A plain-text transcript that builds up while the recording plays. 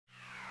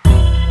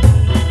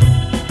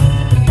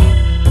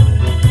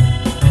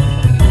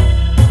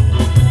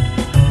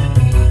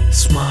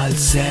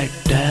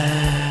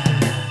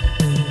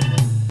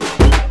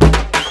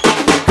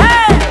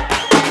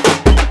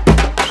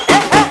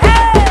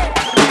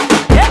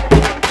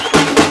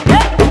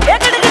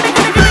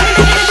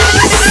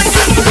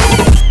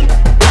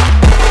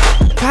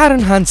Fair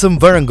and Handsome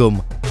வழங்கும்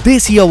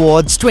Desi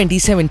Awards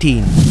 2017.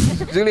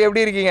 Julie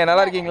எப்படி இருக்கீங்க?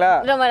 நல்லா இருக்கீங்களா?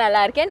 ரொம்ப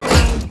நல்லா இருக்கேன்.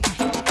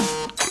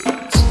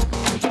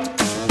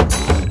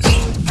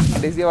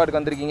 Desi Award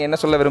வந்திருக்கீங்க. என்ன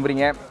சொல்ல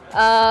விரும்புறீங்க?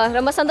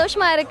 ரொம்ப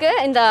சந்தோஷமா இருக்கு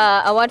இந்த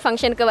அவார்ட்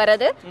ஃபங்க்ஷனுக்கு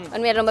வரது.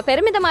 உண்மையிலே ரொம்ப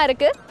பெருமிதமா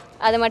இருக்கு.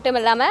 அது மட்டும்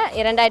இல்லாமல்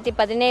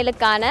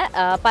 2017க்கான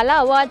பல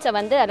அவார்ட்ஸை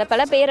வந்து அதை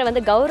பல பேரை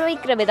வந்து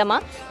கௌரவிக்கிற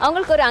விதமாக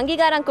அவங்களுக்கு ஒரு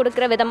அங்கீகாரம்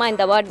கொடுக்குற விதமாக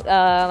இந்த அவார்ட்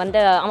வந்து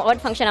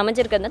அவார்ட் ஃபங்க்ஷன்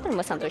அமைஞ்சிருக்கிறது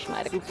ரொம்ப சந்தோஷமா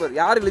இருக்கு. சூப்பர்.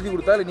 யார் எழுதி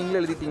கொடுத்தா இல்லை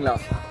நீங்களே எழுதிட்டீங்களா?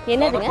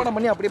 என்னதுங்க? பணம்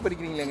பண்ணி அப்படியே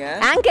படிக்கிறீங்களேங்க?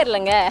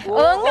 ஆங்கர்லங்க.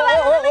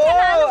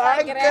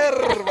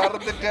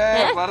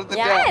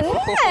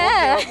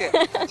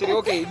 சரி,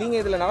 ஓகே. நீங்க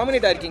இதுல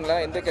நாமினேட் ஆயிருக்கீங்களா?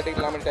 எந்த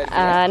கேட்டகரியில நாமினேட்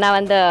ஆயிருக்கீங்க? நான்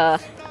வந்து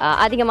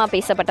அதிகமா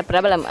பேசப்பட்ட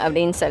பிரபலம்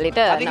அப்படின்னு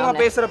சொல்லிட்டு அதிகமா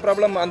பேசுற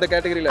பிரபலம் அந்த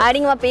கேட்டகரியில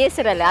அதிகமா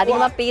பேசுறல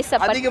அதிகமா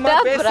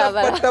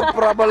பேசப்பட்ட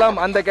பிரபலம்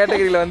அந்த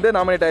கேட்டகரியில வந்து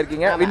நாமினேட்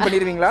ஆயிருக்கீங்க. வின்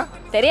பண்ணிடுவீங்களா?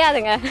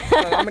 தெரியாதுங்க.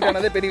 நாமினேட்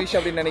ஆனதே பெரிய விஷயம்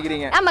அப்படின்னு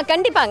நினைக்கிறீங்க? ஆமா,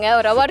 கண்டிப்பாங்க.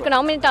 ஒரு அவார்டுக்கு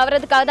நாமினேட்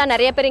ஆகிறதுக்காக தான்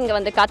நிறைய பேர் இங்க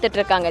வந்து காத்துட்டு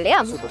இருக்காங்க இல்லையா?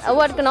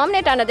 அவார்டுக்கு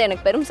நாமினேட் ஆனது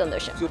எனக்கு பெரும்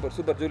சந்தோஷம். Super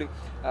super Julie.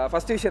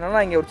 ஃபர்ஸ்ட் விஷயம்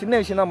என்னன்னா, இங்க ஒரு சின்ன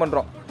விஷயம் தான்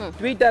பண்றோம்.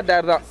 ட்வீட் ஆர்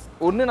டேர் தான்.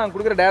 ஒன்னு நான்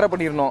கொடுக்குற டேரை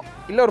பண்ணிடணும்,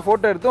 இல்ல ஒரு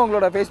போட்டோ எடுத்து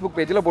உங்களோட ஃபேஸ்புக்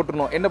பேஜ்ல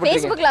போட்டுறணும். என்ன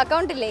பண்றீங்க? ஃபேஸ்புக்ல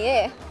அக்கவுண்ட் இல்லையே.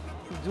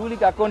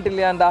 ஜூலிக்கு அக்கவுண்ட்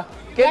இல்லையாண்டா?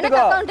 எனக்கு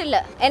அக்கவுண்ட் இல்ல.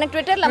 எனக்கு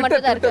ட்விட்டர்ல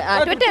மட்டும் தான் இருக்கு.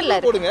 ட்விட்டர்ல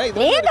போடுங்க.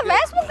 நீங்க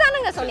ஃபேஸ்புக்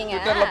தானங்க சொன்னீங்க.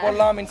 ட்விட்டர்ல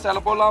போடலாம்,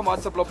 இன்ஸ்டால போடலாம்,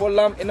 வாட்ஸ்அப்ல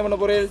போடலாம். என்ன பண்ண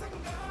போறீங்க?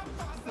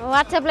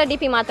 வாட்ஸ்அப்ல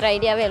டிபி மாத்திர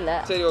ஐடியாவே இல்ல.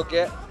 சரி,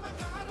 ஓகே.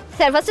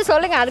 சரி, ஃபர்ஸ்ட்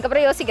சொல்லுங்க, அதுக்கு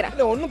அப்புறம் யோசிக்கிறேன்.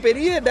 இல்ல, ஒண்ணும்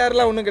பெரிய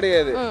டேர்லாம் ஒண்ணும்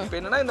கிடையாது. இப்போ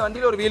என்னன்னா, இந்த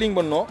வண்டியில ஒரு வீலிங்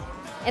பண்ணனும்.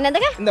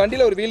 என்னதுங்க? இந்த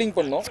வண்டியில ஒரு வீலிங்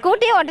பண்ணனும்.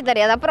 ஸ்கூட்டியே ஓட்ட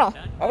தெரியாது. அப்புறம்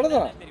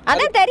அவ்வளவுதான்.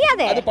 அது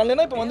தெரியாது. அது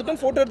பண்ணனா இப்ப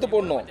வந்துட்டேன் போட்டோ எடுத்து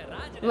போடணும்.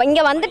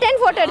 இங்க வந்துட்டேன்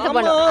போட்டோ எடுத்து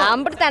போடணும்.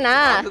 அப்படிதானா?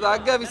 அது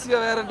அக்கா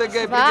விஷயம் வேற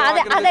டெக்க.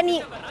 அத நீ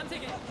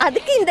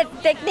அதுக்கு இந்த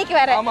டெக்னிக்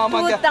வேற.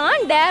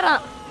 தான் டேரா.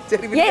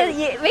 சரி,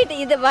 வெயிட்,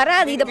 இது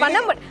வராது. இது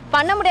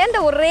பண்ண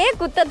முடியாத ஒரே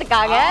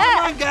குத்தத்துக்காக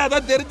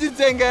அத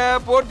தெரிஞ்சிச்சேங்க.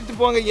 போட்டுட்டு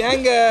போங்க.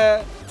 ஏங்க?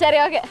 சரி,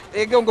 ஓகே.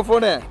 எங்க உங்க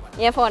போன்?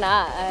 என் போனா?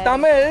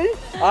 தமிழ்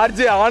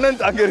ஆர்ஜே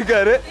ஆனந்த் அங்க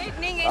இருக்காரு.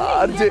 நீங்க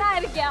என்ன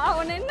இருக்கியா?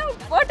 அவன் என்ன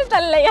போட்டு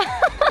தள்ளலையா?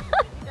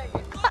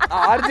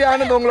 ஆர்ஜே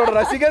ஆனந்த் உங்களோட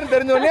ரசிகர்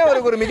தெரிஞ்ச உடனே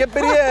அவருக்கு ஒரு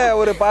மிகப்பெரிய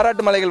ஒரு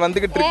பாராட்டு மலைகள்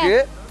வந்துகிட்டு இருக்கு.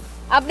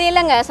 அப்படி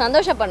இல்லங்க,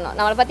 சந்தோஷம் பண்ணோம்.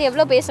 நம்மளை பத்தி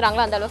எவ்வளவு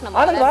பேசுறாங்களோ அந்த அளவுக்கு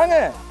நம்ம. ஆனந்த் வாங்க,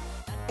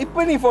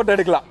 இப்ப நீ போட்டோ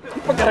எடுக்கலாம்.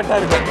 இப்ப கரெக்டா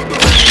இருக்கு.